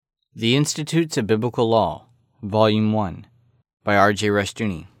The Institutes of Biblical Law, Volume 1, by R.J.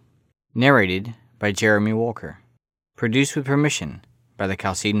 Rushdoony. Narrated by Jeremy Walker. Produced with permission by the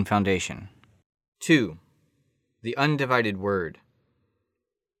Chalcedon Foundation. 2. The Undivided Word.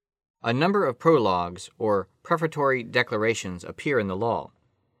 A number of prologues or prefatory declarations appear in the law,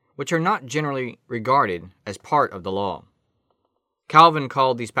 which are not generally regarded as part of the law. Calvin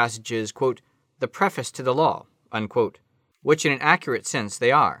called these passages, quote, the preface to the law, unquote, which in an accurate sense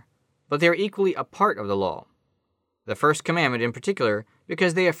they are, but they are equally a part of the law. The first commandment in particular,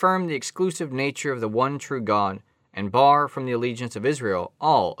 because they affirm the exclusive nature of the one true God and bar from the allegiance of Israel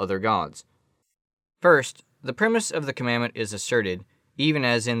all other gods. First, the premise of the commandment is asserted, even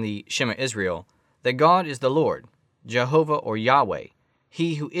as in the Shema Israel, that God is the Lord, Jehovah or Yahweh,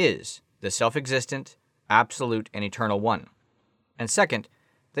 He who is the self-existent, absolute, and eternal one. And second,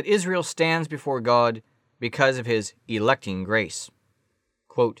 that Israel stands before God because of His electing grace.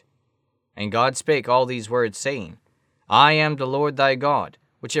 Quote, And God spake all these words, saying, I am the Lord thy God,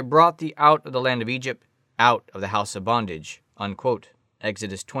 which have brought thee out of the land of Egypt, out of the house of bondage. Unquote.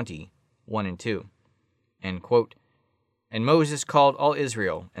 Exodus 20, 1 and 2. End quote. And Moses called all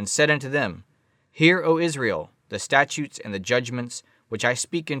Israel, and said unto them, Hear, O Israel, the statutes and the judgments which I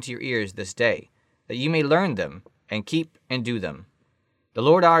speak into your ears this day, that ye may learn them, and keep and do them. The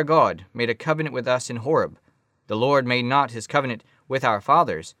Lord our God made a covenant with us in Horeb. The Lord made not his covenant with our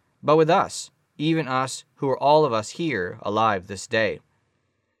fathers, but with us, even us who are all of us here alive this day.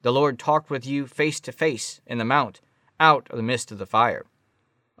 The Lord talked with you face to face in the mount, out of the midst of the fire.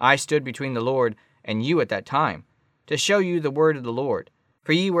 I stood between the Lord and you at that time, to show you the word of the Lord,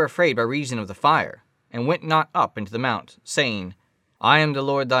 for ye were afraid by reason of the fire, and went not up into the mount, saying, I am the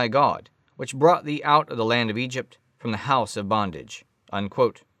Lord thy God, which brought thee out of the land of Egypt, from the house of bondage.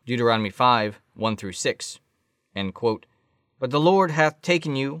 Unquote. Deuteronomy 5, 1 through 6. End quote. But the Lord hath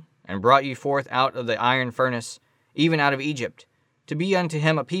taken you, and brought you forth out of the iron furnace, even out of Egypt, to be unto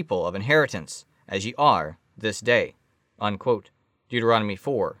him a people of inheritance, as ye are this day. Unquote. Deuteronomy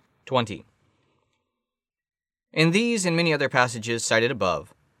 4, 20. In these and many other passages cited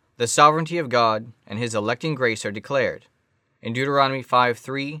above, the sovereignty of God and his electing grace are declared. In Deuteronomy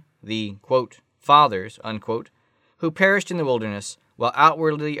 5:3, the, quote, fathers, unquote, who perished in the wilderness, while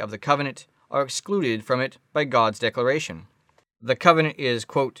outwardly of the covenant, are excluded from it by God's declaration. The covenant is,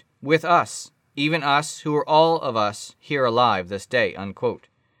 quote, with us, even us who are all of us here alive this day, unquote.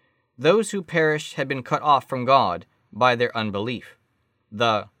 Those who perished had been cut off from God by their unbelief.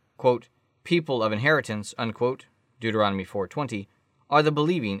 The, quote, people of inheritance, unquote, Deuteronomy 4:20, are the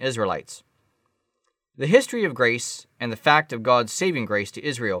believing Israelites. The history of grace and the fact of God's saving grace to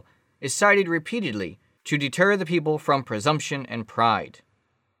Israel is cited repeatedly to deter the people from presumption and pride.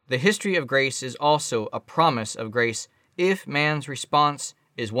 The history of grace is also a promise of grace if man's response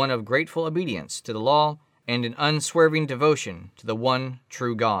is one of grateful obedience to the law and an unswerving devotion to the one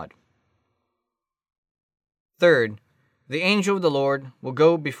true God. Third, the angel of the Lord will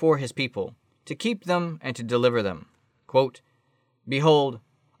go before his people to keep them and to deliver them. Quote, Behold,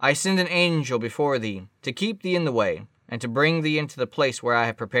 I send an angel before thee to keep thee in the way and to bring thee into the place where I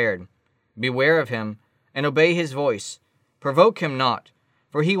have prepared. Beware of him and obey his voice. Provoke him not,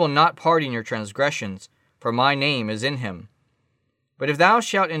 for he will not pardon your transgressions, for my name is in him. But if thou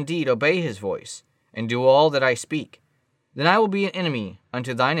shalt indeed obey his voice, and do all that I speak, then I will be an enemy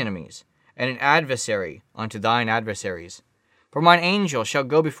unto thine enemies, and an adversary unto thine adversaries. For mine angel shall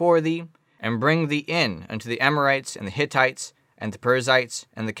go before thee, and bring thee in unto the Amorites, and the Hittites, and the Perizzites,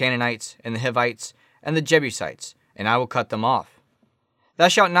 and the Canaanites, and the Hivites, and the Jebusites, and I will cut them off. Thou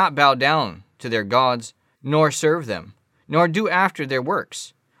shalt not bow down to their gods, nor serve them, nor do after their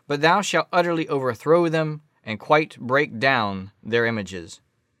works, but thou shalt utterly overthrow them, and quite break down their images.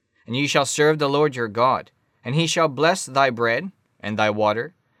 And ye shall serve the Lord your God, and he shall bless thy bread and thy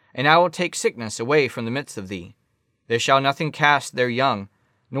water, and I will take sickness away from the midst of thee. There shall nothing cast their young,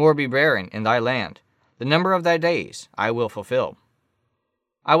 nor be barren in thy land. The number of thy days I will fulfill.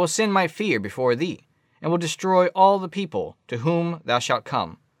 I will send my fear before thee, and will destroy all the people to whom thou shalt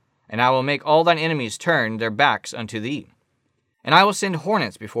come, and I will make all thine enemies turn their backs unto thee. And I will send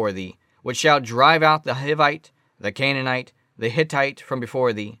hornets before thee, which shall drive out the Hivite, the Canaanite, the Hittite from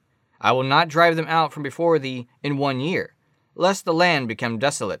before thee. I will not drive them out from before thee in 1 year, lest the land become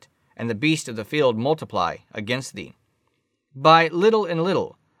desolate, and the beasts of the field multiply against thee. By little and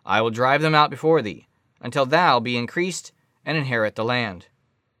little I will drive them out before thee, until thou be increased and inherit the land.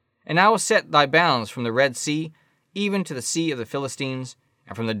 And I will set thy bounds from the Red Sea, even to the sea of the Philistines,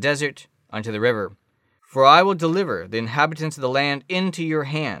 and from the desert unto the river. For I will deliver the inhabitants of the land into your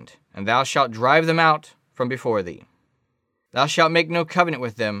hand, and thou shalt drive them out from before thee. Thou shalt make no covenant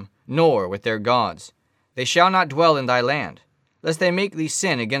with them, nor with their gods. They shall not dwell in thy land, lest they make thee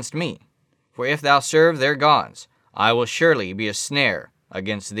sin against me. For if thou serve their gods, I will surely be a snare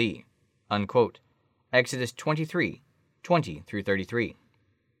against thee." Unquote. Exodus 23, 20-33.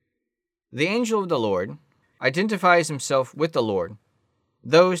 The angel of the Lord identifies himself with the Lord.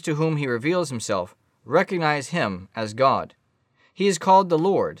 Those to whom he reveals himself recognize him as God. He is called the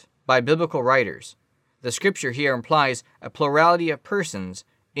Lord by biblical writers. The scripture here implies a plurality of persons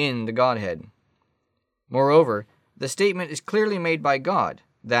in the Godhead. Moreover, the statement is clearly made by God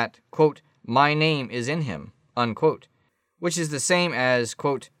that, quote, "my name is in him," unquote, which is the same as,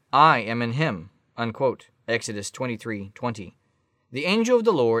 quote, "I am in him," unquote, Exodus 23:20. The angel of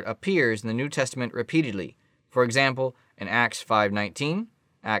the Lord appears in the New Testament repeatedly, for example, in Acts 5:19,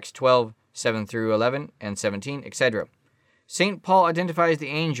 Acts 12:7-11 and 17, etc. St. Paul identifies the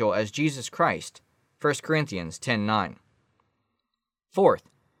angel as Jesus Christ, 1 Corinthians 10:9. Fourth,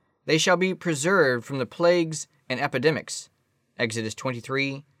 they shall be preserved from the plagues and epidemics, Exodus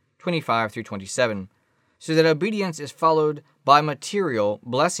 23:25-27, so that obedience is followed by material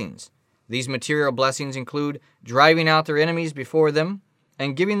blessings. These material blessings include driving out their enemies before them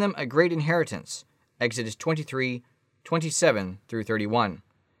and giving them a great inheritance, Exodus 23:27-31.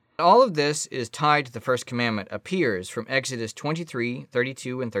 All of this is tied to the first commandment, appears from Exodus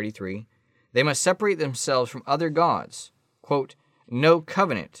 23:32 and 33. They must separate themselves from other gods. Quote, "no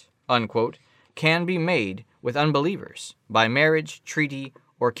covenant," unquote, can be made with unbelievers by marriage, treaty,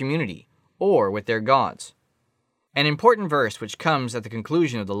 or community, or with their gods. An important verse which comes at the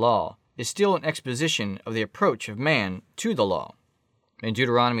conclusion of the law is still an exposition of the approach of man to the law. In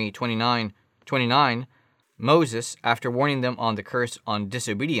Deuteronomy 29:29, Moses, after warning them on the curse on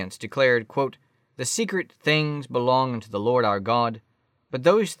disobedience, declared, quote, "the secret things belong unto the Lord our God, but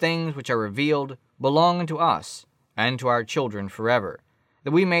those things which are revealed belong unto us and to our children forever,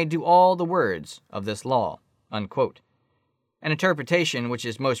 that we may do all the words of this law," unquote. An interpretation which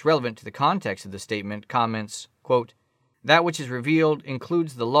is most relevant to the context of the statement comments, quote, "that which is revealed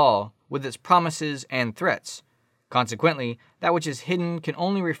includes the law with its promises and threats. Consequently, that which is hidden can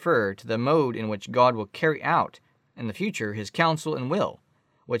only refer to the mode in which God will carry out in the future his counsel and will,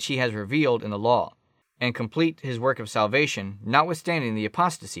 which he has revealed in the law, and complete his work of salvation, notwithstanding the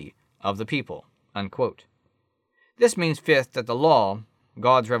apostasy of the people," unquote. This means, fifth, that the law,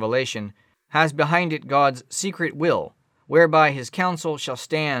 God's revelation, has behind it God's secret will, whereby his counsel shall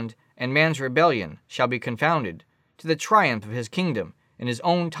stand and man's rebellion shall be confounded, to the triumph of his kingdom in his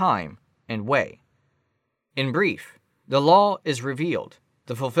own time and way. In brief, the law is revealed.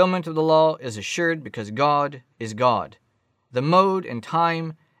 The fulfillment of the law is assured because God is God. The mode and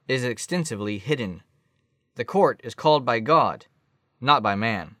time is extensively hidden. The court is called by God, not by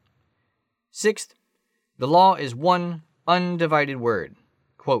man. Sixth, the law is one undivided word.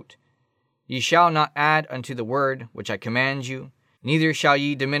 Quote, "Ye shall not add unto the word which I command you, neither shall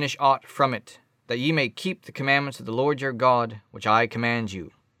ye diminish aught from it, that ye may keep the commandments of the Lord your God, which I command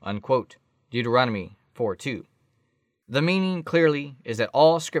you," unquote. Deuteronomy 4:2. The meaning clearly is that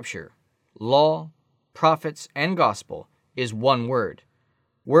all Scripture, law, prophets, and gospel is one word.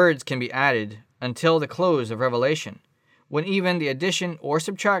 Words can be added until the close of Revelation, when even the addition or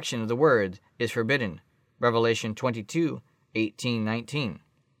subtraction of the word is forbidden. Revelation 22:18-19.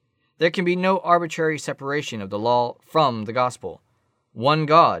 There can be no arbitrary separation of the law from the gospel. One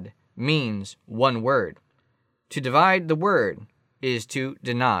God means one word. To divide the word is to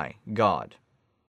deny God.